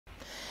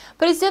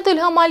Президент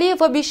Ильхам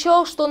Алиев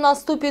обещал, что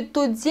наступит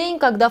тот день,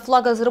 когда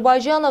флаг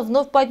Азербайджана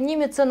вновь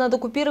поднимется над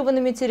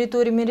оккупированными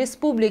территориями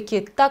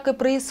республики. Так и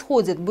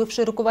происходит.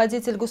 Бывший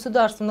руководитель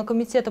Государственного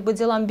комитета по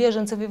делам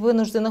беженцев и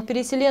вынужденных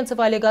переселенцев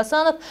Али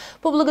Гасанов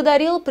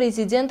поблагодарил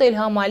президента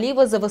Ильхама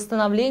Алиева за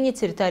восстановление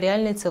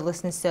территориальной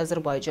целостности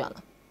Азербайджана.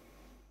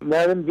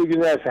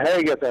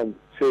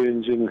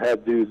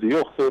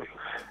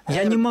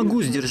 Я не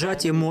могу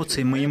сдержать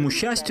эмоций, моему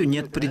счастью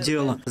нет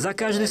предела. За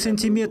каждый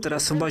сантиметр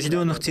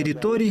освобожденных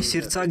территорий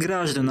сердца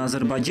граждан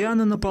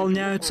Азербайджана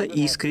наполняются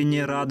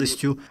искренней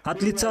радостью.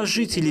 От лица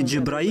жителей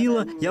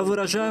Джебраила я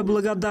выражаю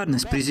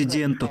благодарность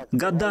президенту.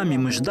 Годами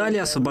мы ждали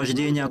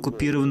освобождения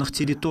оккупированных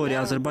территорий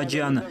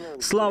Азербайджана.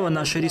 Слава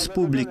нашей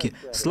республике,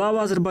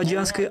 слава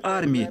азербайджанской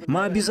армии.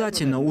 Мы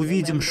обязательно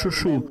увидим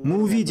Шушу,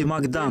 мы увидим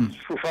Агдам.